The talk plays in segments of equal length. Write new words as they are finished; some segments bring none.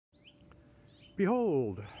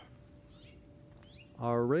Behold,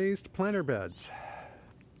 our raised planter beds.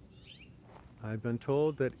 I've been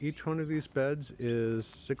told that each one of these beds is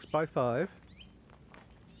 6 by 5,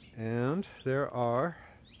 and there are,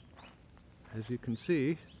 as you can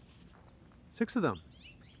see, 6 of them.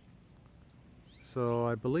 So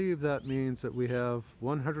I believe that means that we have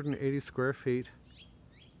 180 square feet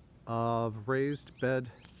of raised bed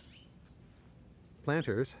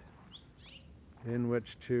planters in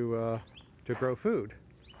which to grow food.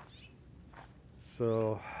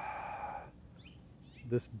 So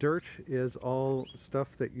this dirt is all stuff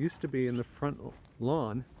that used to be in the front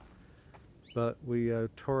lawn, but we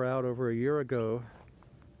tore out over a year ago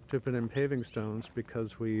to put in paving stones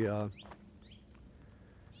because we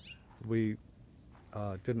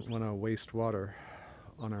didn't want to waste water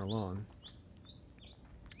on our lawn.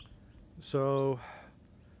 So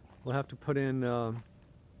we'll have to put in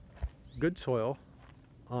good soil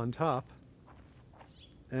on top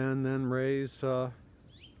and then raise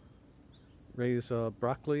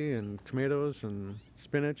broccoli and tomatoes and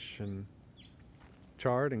spinach and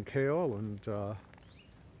chard and kale and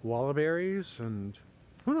wallaberries and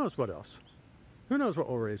who knows what else. Who knows what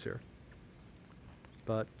we'll raise here.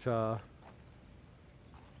 But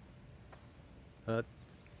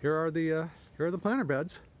here are the planter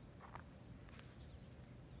beds.